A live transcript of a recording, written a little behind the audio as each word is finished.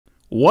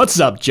What's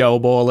up, Gel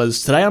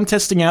Ballers? Today I'm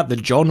testing out the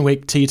John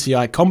Wick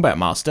TTI Combat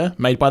Master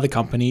made by the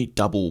company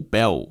Double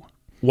Bell.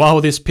 While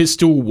this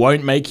pistol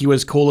won't make you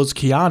as cool as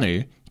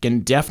Keanu, you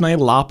can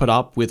definitely LARP it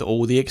up with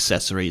all the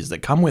accessories that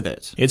come with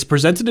it. It's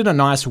presented in a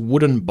nice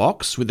wooden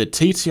box with the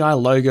TTI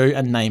logo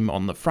and name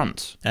on the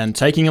front. And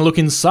taking a look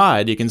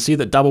inside, you can see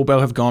that Double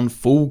Bell have gone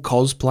full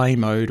cosplay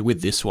mode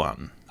with this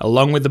one.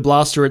 Along with the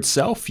blaster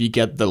itself, you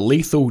get the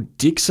lethal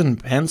Dixon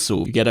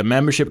pencil, you get a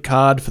membership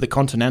card for the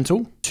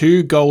Continental,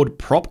 2 gold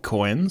prop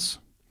coins,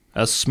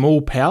 a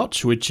small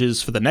pouch, which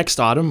is for the next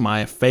item,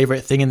 my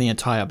favourite thing in the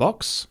entire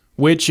box,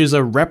 which is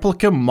a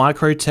replica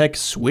Microtech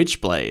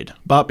switchblade.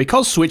 But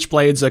because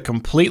switchblades are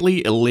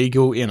completely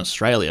illegal in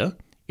Australia,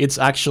 it's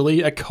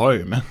actually a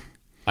comb.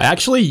 I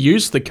actually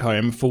used the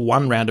comb for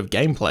one round of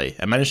gameplay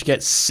and managed to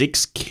get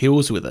 6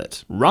 kills with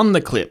it. Run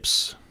the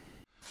clips.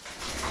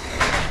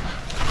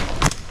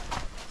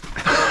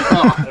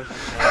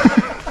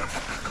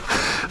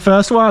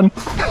 First one.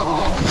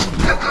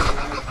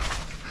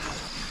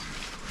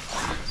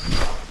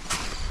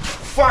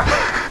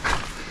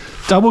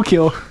 Fuck! Double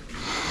kill.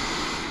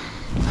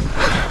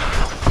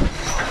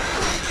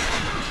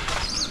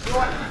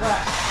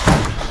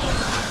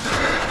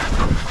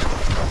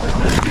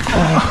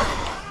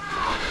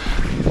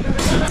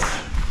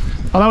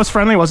 Oh, that was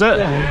friendly, was it?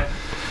 Yeah.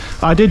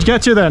 I did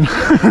get you then.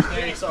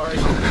 Hey, sorry.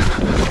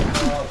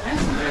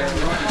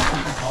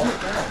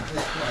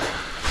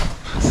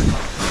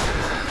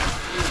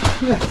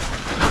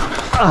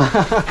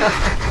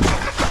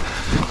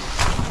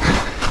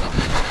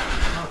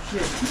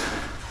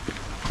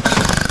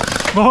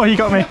 Oh, you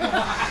got me.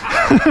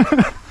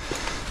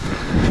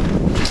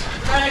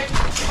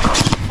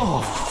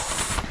 Oh.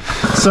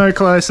 So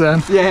close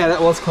then. Yeah,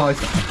 that was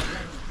close.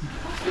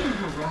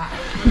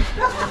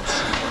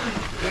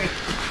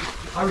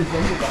 I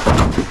resemble that.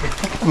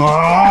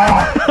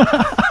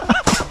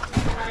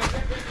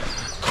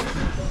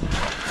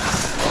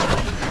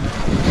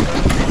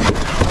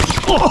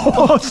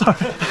 Oh, sorry.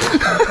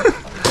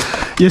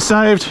 You're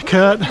saved,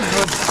 Kurt.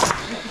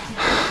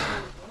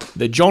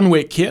 The John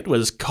Wick kit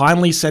was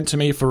kindly sent to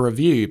me for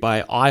review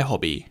by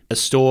iHobby, a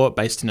store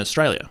based in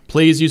Australia.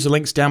 Please use the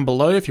links down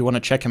below if you want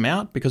to check them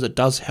out, because it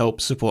does help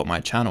support my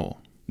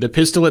channel. The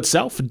pistol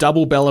itself,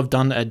 Double Bell have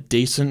done a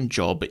decent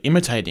job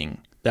imitating.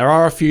 There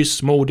are a few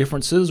small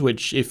differences,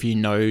 which if you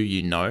know,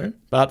 you know.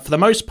 But for the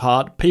most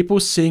part, people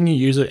seeing you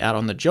use it out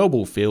on the gel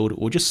ball field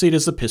will just see it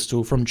as the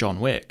pistol from John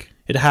Wick.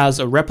 It has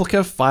a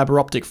replica fiber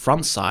optic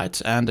front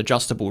sight and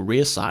adjustable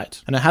rear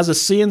sight, and it has a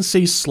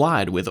CNC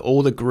slide with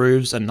all the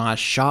grooves and nice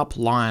sharp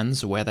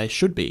lines where they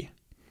should be.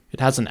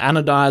 It has an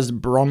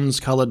anodized bronze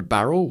coloured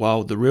barrel,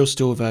 while the real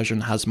steel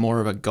version has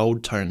more of a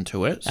gold tone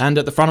to it. And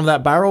at the front of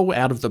that barrel,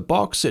 out of the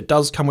box, it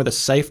does come with a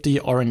safety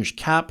orange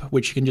cap,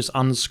 which you can just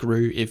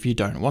unscrew if you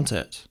don't want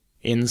it.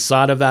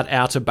 Inside of that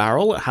outer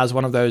barrel, it has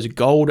one of those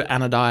gold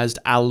anodized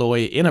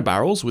alloy inner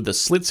barrels with the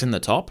slits in the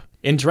top.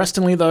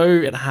 Interestingly though,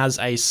 it has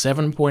a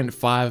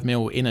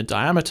 7.5mm inner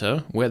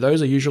diameter, where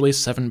those are usually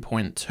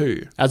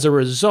 7.2. As a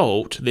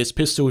result, this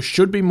pistol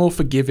should be more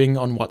forgiving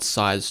on what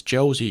size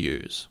gels you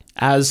use.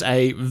 As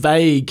a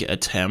vague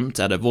attempt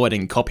at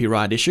avoiding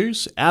copyright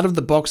issues, out of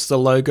the box the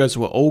logos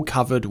were all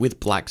covered with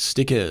black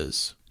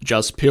stickers.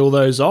 Just peel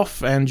those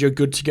off and you're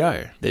good to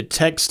go. The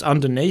text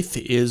underneath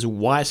is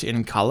white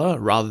in colour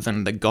rather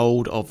than the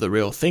gold of the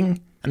real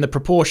thing, and the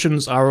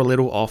proportions are a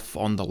little off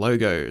on the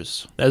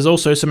logos. There's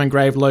also some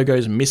engraved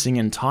logos missing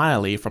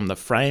entirely from the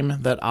frame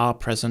that are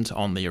present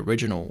on the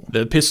original.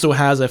 The pistol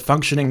has a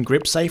functioning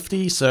grip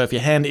safety, so if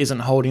your hand isn't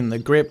holding the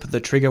grip,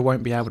 the trigger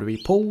won't be able to be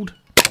pulled.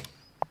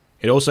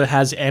 It also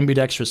has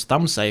ambidextrous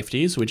thumb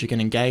safeties, which you can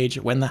engage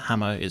when the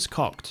hammer is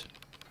cocked.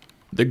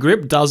 The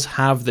grip does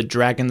have the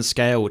dragon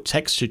scale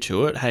texture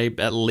to it, hey,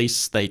 at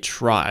least they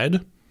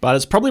tried, but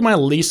it's probably my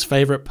least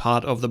favourite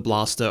part of the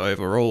blaster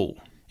overall.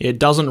 It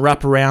doesn't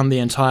wrap around the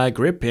entire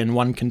grip in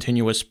one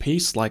continuous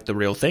piece like the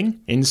real thing.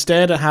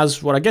 Instead, it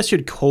has what I guess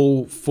you'd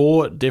call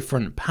 4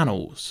 different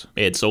panels.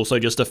 It's also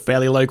just a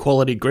fairly low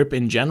quality grip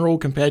in general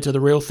compared to the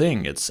real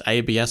thing. It's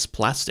ABS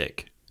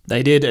plastic.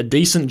 They did a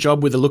decent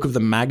job with the look of the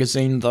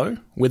magazine though.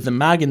 With the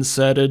mag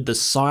inserted, the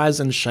size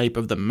and shape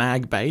of the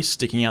mag base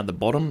sticking out the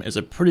bottom is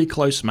a pretty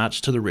close match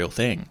to the real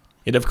thing.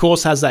 It of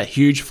course has that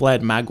huge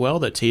flared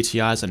magwell that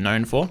TTIs are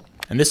known for,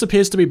 and this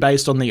appears to be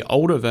based on the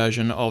older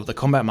version of the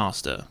Combat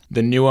Master.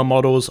 The newer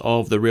models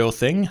of the real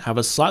thing have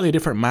a slightly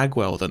different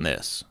magwell than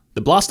this. The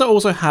blaster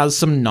also has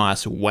some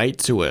nice weight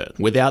to it.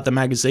 Without the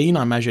magazine,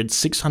 I measured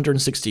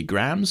 660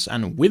 grams,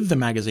 and with the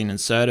magazine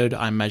inserted,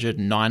 I measured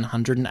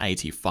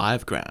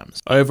 985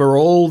 grams.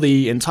 Overall,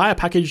 the entire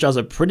package does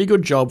a pretty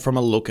good job from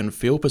a look and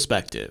feel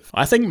perspective.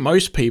 I think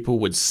most people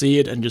would see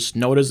it and just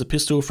know it as a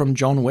pistol from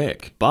John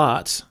Wick,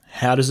 but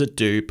how does it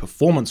do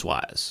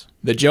performance-wise?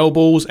 The gel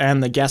balls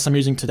and the gas I'm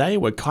using today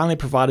were kindly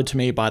provided to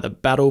me by the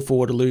Battle for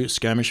Waterloo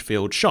Skirmish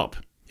Field shop.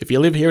 If you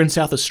live here in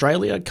South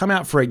Australia, come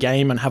out for a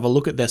game and have a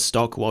look at their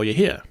stock while you're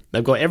here.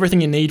 They've got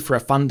everything you need for a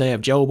fun day of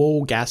gel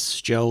ball,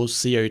 gas, gels,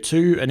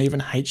 CO2, and even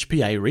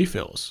HPA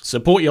refills.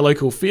 Support your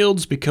local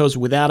fields because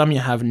without them you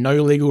have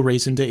no legal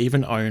reason to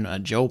even own a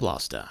gel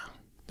blaster.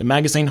 The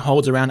magazine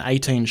holds around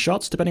 18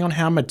 shots depending on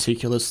how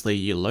meticulously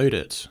you load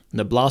it.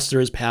 The blaster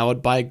is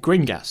powered by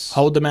green gas.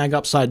 Hold the mag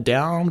upside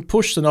down,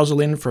 push the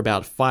nozzle in for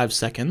about 5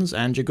 seconds,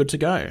 and you're good to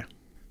go.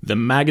 The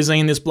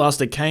magazine this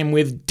blaster came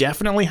with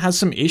definitely has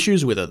some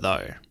issues with it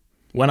though.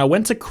 When I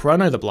went to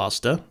chrono the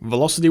blaster,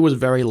 velocity was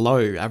very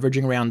low,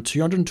 averaging around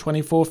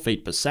 224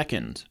 feet per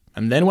second.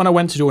 And then when I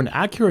went to do an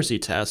accuracy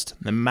test,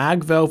 the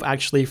mag valve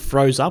actually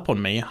froze up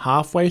on me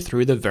halfway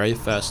through the very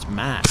first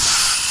mag.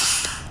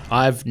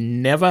 I've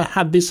never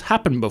had this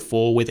happen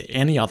before with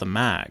any other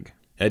mag.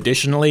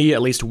 Additionally,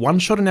 at least one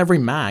shot in every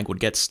mag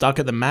would get stuck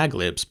at the mag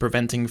lips,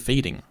 preventing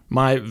feeding.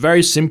 My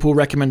very simple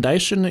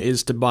recommendation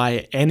is to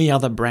buy any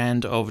other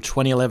brand of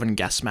 2011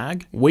 gas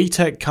mag.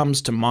 WeTech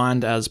comes to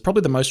mind as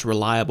probably the most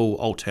reliable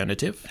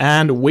alternative.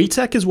 And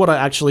WeTech is what I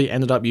actually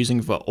ended up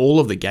using for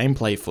all of the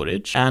gameplay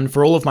footage. And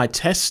for all of my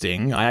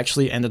testing, I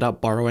actually ended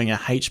up borrowing a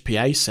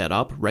HPA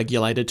setup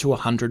regulated to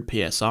 100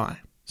 PSI.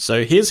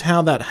 So here's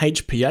how that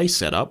HPA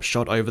setup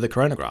shot over the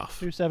chronograph.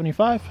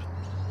 275.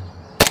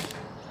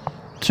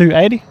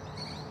 280,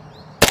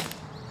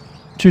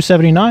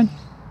 279,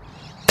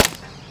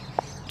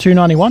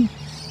 291,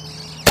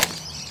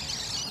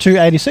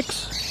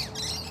 286,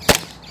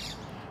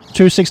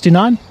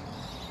 269,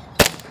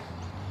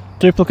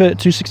 duplicate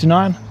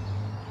 269,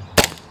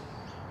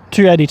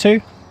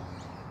 282,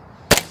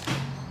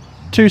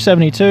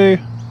 272,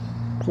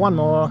 one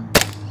more,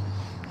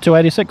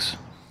 286.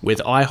 With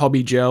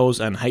iHobby gels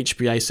and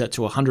HPA set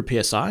to 100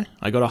 PSI,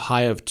 I got a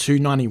high of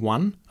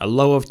 291, a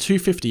low of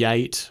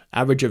 258,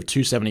 average of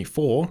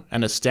 274,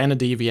 and a standard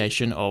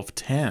deviation of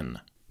 10.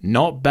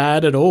 Not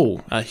bad at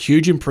all, a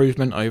huge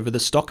improvement over the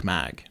stock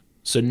mag.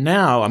 So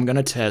now I'm going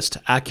to test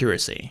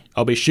accuracy.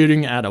 I'll be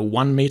shooting at a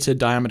 1 meter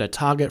diameter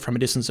target from a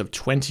distance of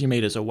 20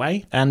 meters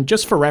away, and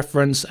just for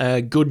reference,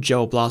 a good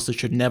gel blaster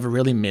should never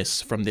really miss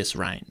from this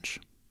range.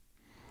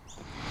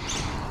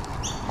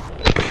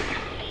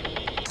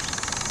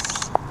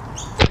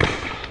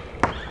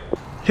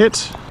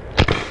 Hit,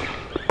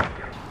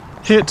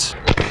 hit,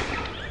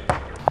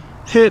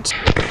 hit.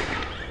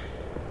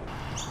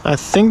 I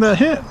think that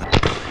hit.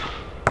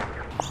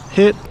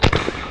 Hit,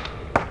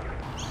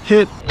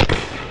 hit,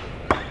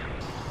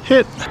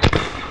 hit,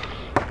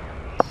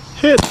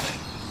 hit.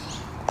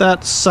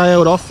 That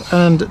sailed off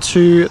and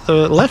to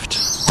the left.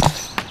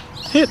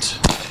 Hit,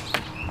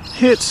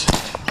 hit,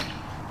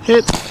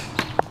 hit,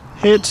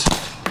 hit,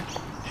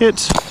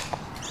 hit.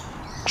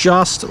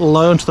 Just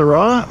low and to the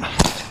right.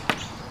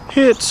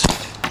 Hit,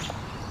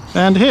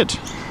 and hit.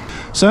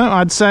 So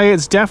I'd say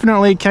it's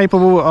definitely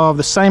capable of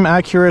the same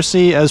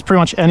accuracy as pretty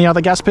much any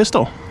other gas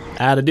pistol.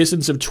 At a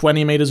distance of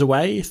 20 meters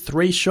away,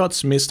 3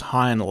 shots missed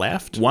high and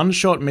left, 1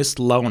 shot missed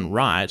low and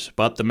right,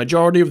 but the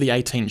majority of the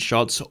 18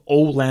 shots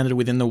all landed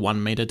within the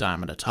 1 meter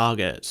diameter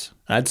target.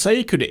 I'd say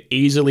you could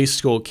easily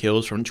score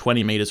kills from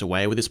 20 meters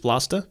away with this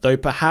blaster, though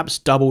perhaps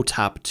double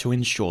tap to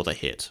ensure the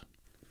hit.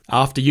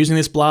 After using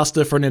this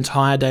blaster for an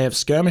entire day of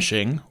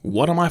skirmishing,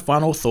 what are my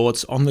final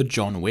thoughts on the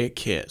John Wick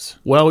kit?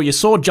 Well, you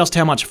saw just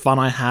how much fun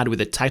I had with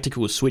the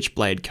tactical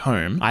switchblade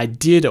comb. I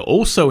did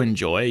also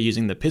enjoy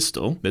using the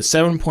pistol. The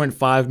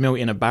 7.5mm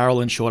inner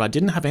barrel ensured I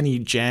didn't have any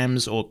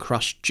jams or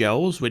crushed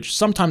gels, which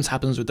sometimes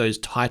happens with those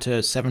tighter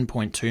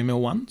 7.2mm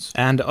ones.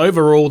 And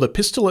overall, the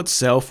pistol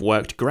itself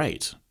worked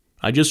great.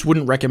 I just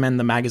wouldn't recommend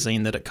the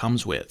magazine that it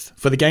comes with.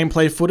 For the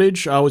gameplay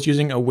footage, I was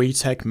using a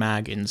WeTech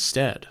mag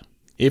instead.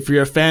 If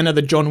you're a fan of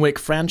the John Wick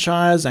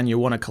franchise and you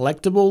want a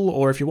collectible,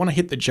 or if you want to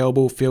hit the gel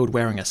ball field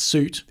wearing a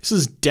suit, this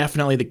is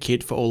definitely the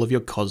kit for all of your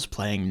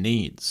cosplaying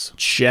needs.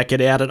 Check it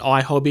out at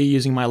iHobby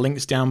using my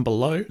links down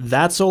below.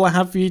 That's all I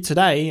have for you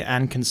today,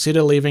 and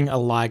consider leaving a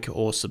like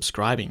or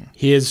subscribing.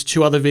 Here's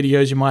 2 other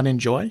videos you might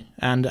enjoy,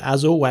 and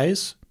as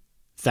always,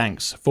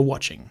 thanks for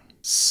watching.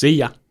 See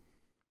ya!